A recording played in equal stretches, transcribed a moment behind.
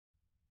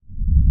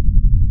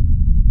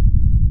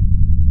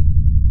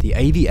The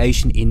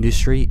aviation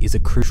industry is a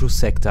crucial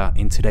sector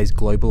in today's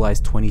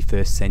globalized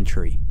 21st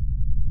century.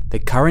 The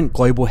current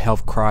global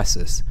health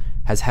crisis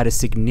has had a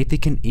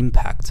significant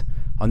impact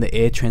on the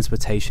air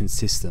transportation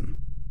system.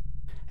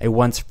 A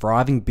once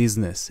thriving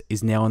business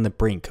is now on the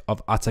brink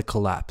of utter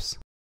collapse.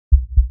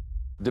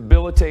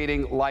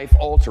 Debilitating,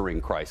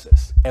 life-altering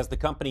crisis. As the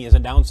company is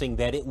announcing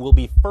that it will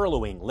be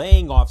furloughing,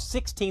 laying off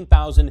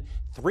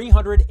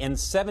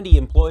 16,370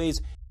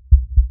 employees.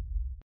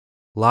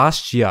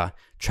 Last year,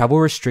 travel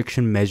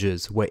restriction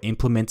measures were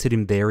implemented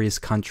in various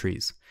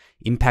countries,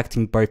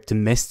 impacting both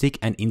domestic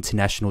and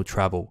international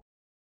travel.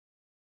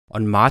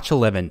 On March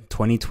 11,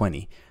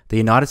 2020, the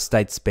United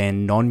States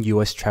banned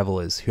non-US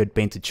travelers who had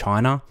been to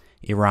China,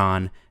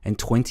 Iran, and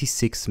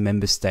 26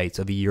 member states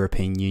of the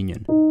European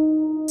Union.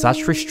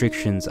 Such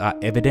restrictions are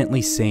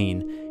evidently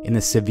seen in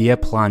the severe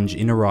plunge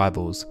in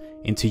arrivals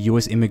into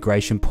US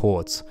immigration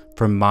ports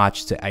from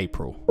March to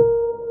April.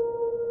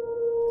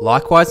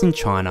 Likewise in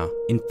China,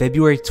 in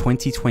February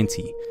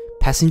 2020,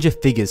 passenger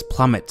figures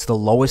plummet to the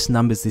lowest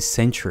numbers this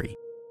century.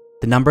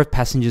 The number of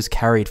passengers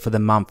carried for the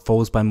month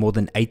falls by more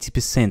than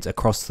 80%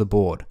 across the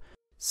board.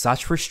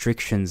 Such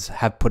restrictions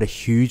have put a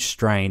huge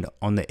strain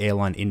on the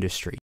airline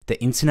industry.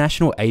 The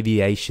International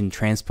Aviation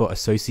Transport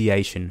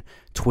Association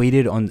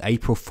tweeted on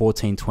April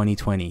 14,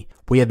 2020,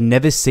 "We have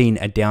never seen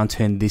a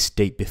downturn this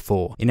deep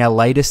before. In our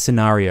latest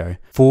scenario,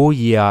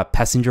 4-year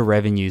passenger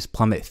revenues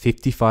plummet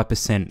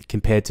 55%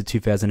 compared to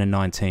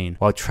 2019,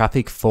 while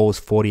traffic falls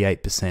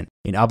 48%.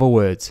 In other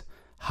words,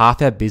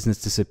 half our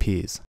business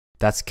disappears.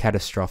 That's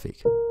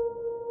catastrophic."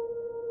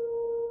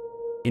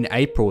 In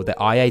April, the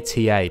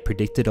IATA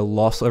predicted a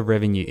loss of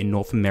revenue in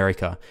North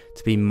America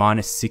to be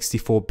minus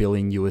 $64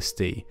 billion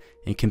USD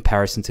in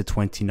comparison to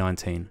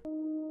 2019.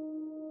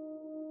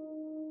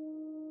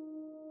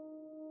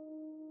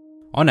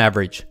 On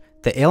average,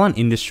 the airline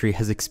industry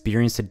has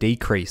experienced a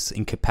decrease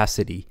in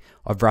capacity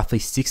of roughly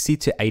 60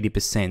 to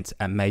 80%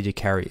 at major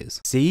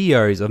carriers.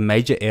 CEOs of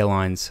major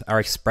airlines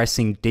are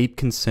expressing deep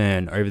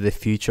concern over the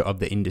future of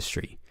the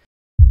industry.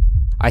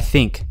 I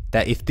think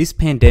that if this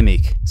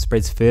pandemic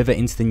spreads further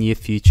into the near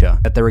future,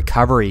 that the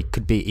recovery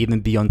could be even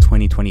beyond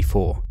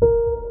 2024.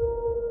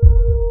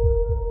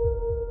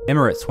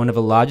 Emirates, one of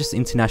the largest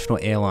international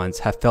airlines,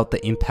 have felt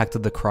the impact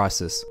of the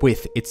crisis,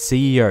 with its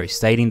CEO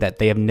stating that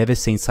they have never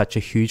seen such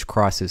a huge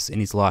crisis in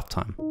his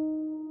lifetime.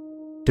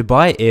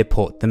 Dubai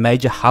Airport, the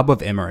major hub of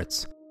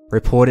Emirates,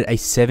 reported a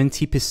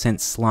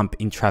 70% slump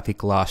in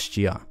traffic last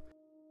year.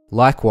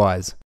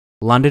 Likewise,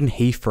 London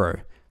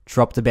Heathrow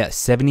dropped about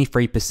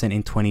 73%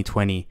 in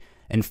 2020,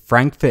 and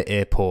Frankfurt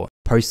Airport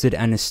posted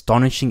an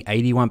astonishing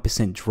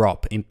 81%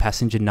 drop in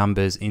passenger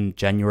numbers in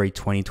January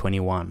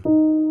 2021.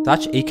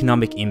 Such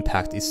economic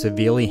impact is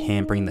severely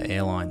hampering the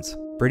airlines.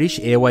 British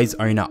Airways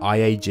owner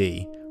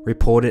IAG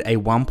reported a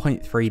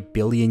 €1.3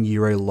 billion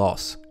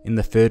loss in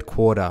the third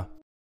quarter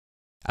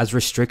as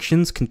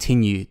restrictions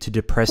continue to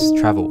depress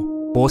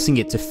travel, forcing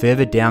it to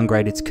further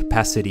downgrade its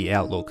capacity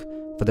outlook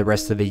for the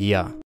rest of the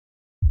year.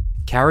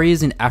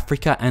 Carriers in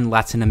Africa and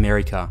Latin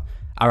America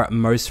are at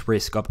most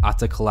risk of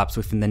utter collapse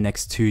within the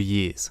next 2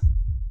 years.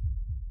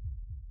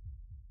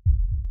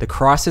 The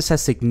crisis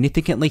has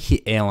significantly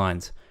hit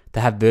airlines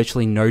that have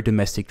virtually no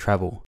domestic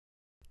travel.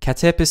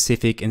 Cathay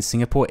Pacific and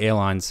Singapore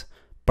Airlines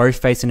both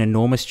face an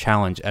enormous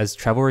challenge as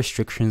travel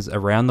restrictions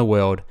around the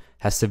world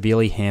have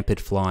severely hampered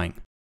flying.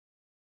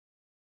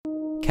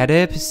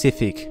 Cathay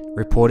Pacific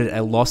reported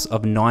a loss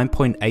of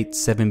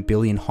 9.87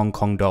 billion Hong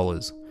Kong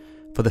dollars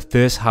for the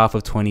first half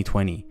of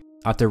 2020,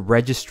 after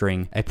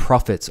registering a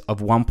profit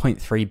of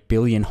 1.3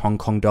 billion Hong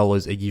Kong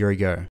dollars a year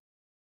ago.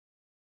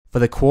 For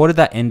the quarter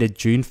that ended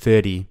June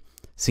 30,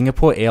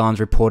 Singapore Airlines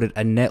reported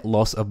a net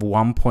loss of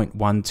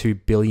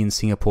 1.12 billion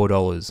Singapore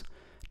dollars,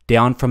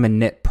 down from a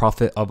net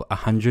profit of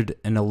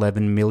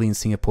 111 million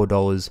Singapore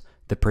dollars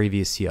the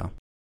previous year.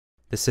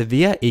 The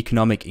severe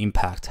economic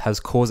impact has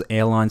caused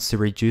airlines to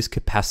reduce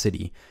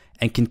capacity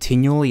and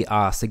continually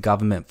ask the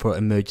government for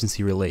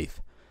emergency relief.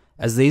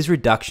 As these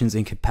reductions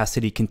in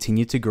capacity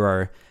continue to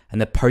grow and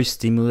the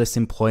post-stimulus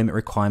employment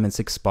requirements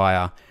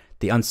expire,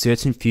 the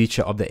uncertain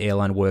future of the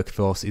airline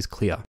workforce is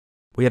clear.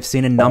 We have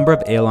seen a number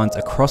of airlines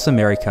across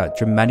America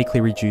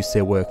dramatically reduce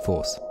their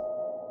workforce.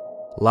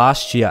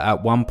 Last year,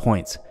 at one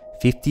point,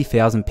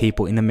 50,000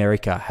 people in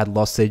America had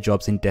lost their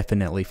jobs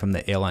indefinitely from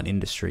the airline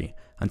industry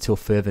until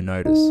further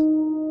notice.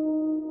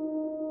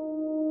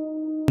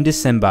 In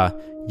December,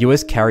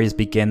 US carriers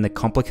began the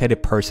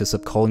complicated process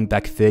of calling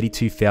back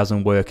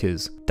 32,000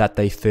 workers that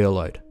they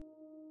furloughed,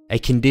 a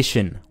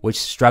condition which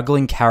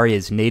struggling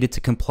carriers needed to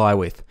comply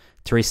with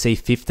to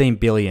receive $15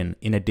 billion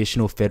in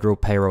additional federal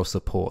payroll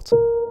support.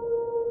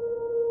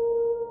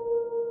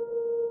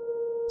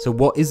 So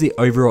what is the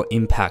overall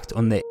impact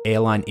on the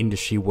airline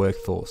industry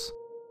workforce?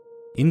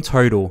 In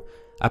total,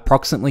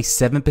 approximately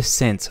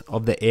 7%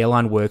 of the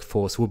airline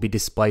workforce will be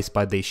displaced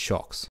by these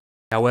shocks.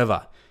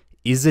 However,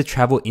 is the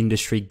travel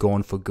industry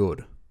gone for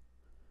good?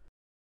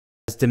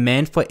 As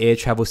demand for air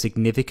travel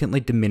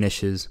significantly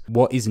diminishes,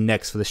 what is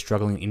next for the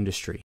struggling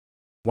industry?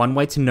 One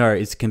way to know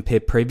is to compare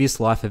previous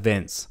life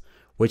events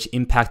which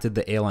impacted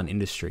the airline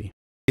industry.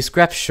 This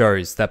graph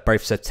shows that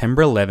both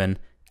September 11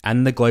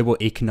 and the global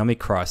economic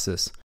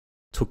crisis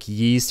took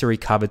years to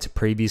recover to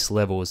previous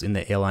levels in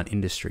the airline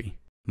industry.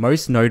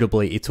 Most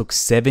notably, it took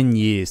 7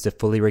 years to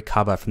fully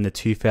recover from the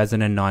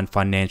 2009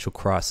 financial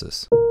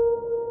crisis.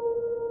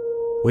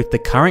 With the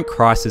current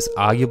crisis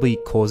arguably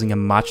causing a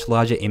much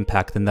larger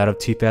impact than that of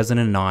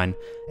 2009,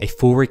 a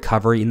full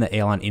recovery in the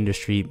airline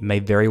industry may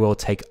very well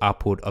take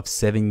upward of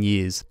 7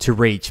 years to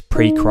reach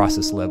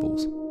pre-crisis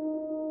levels.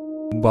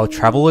 While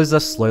travelers are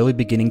slowly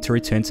beginning to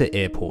return to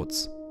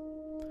airports,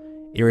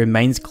 it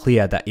remains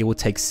clear that it will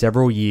take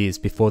several years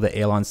before the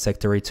airline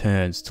sector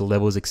returns to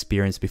levels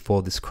experienced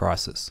before this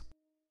crisis.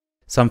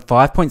 Some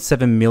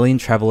 5.7 million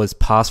travelers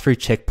passed through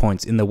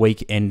checkpoints in the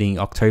week ending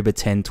October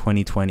 10,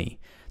 2020,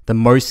 the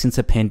most since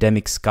the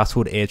pandemic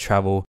scuttled air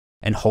travel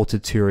and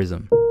halted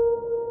tourism.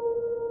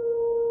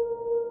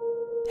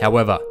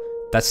 However,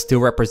 that still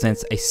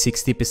represents a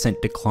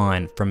 60%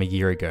 decline from a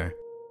year ago.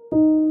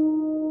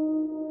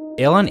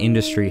 Airline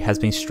industry has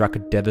been struck a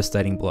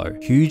devastating blow.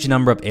 Huge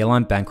number of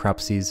airline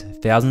bankruptcies,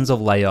 thousands of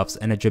layoffs,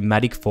 and a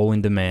dramatic fall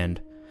in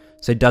demand.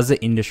 So does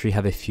the industry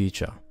have a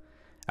future?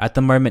 At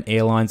the moment,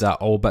 airlines are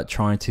all but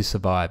trying to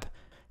survive.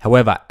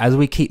 However, as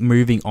we keep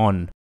moving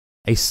on,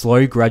 a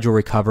slow, gradual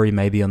recovery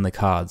may be on the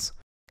cards.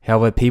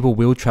 However, people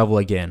will travel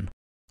again,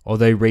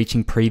 although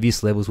reaching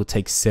previous levels will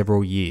take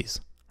several years,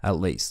 at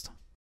least.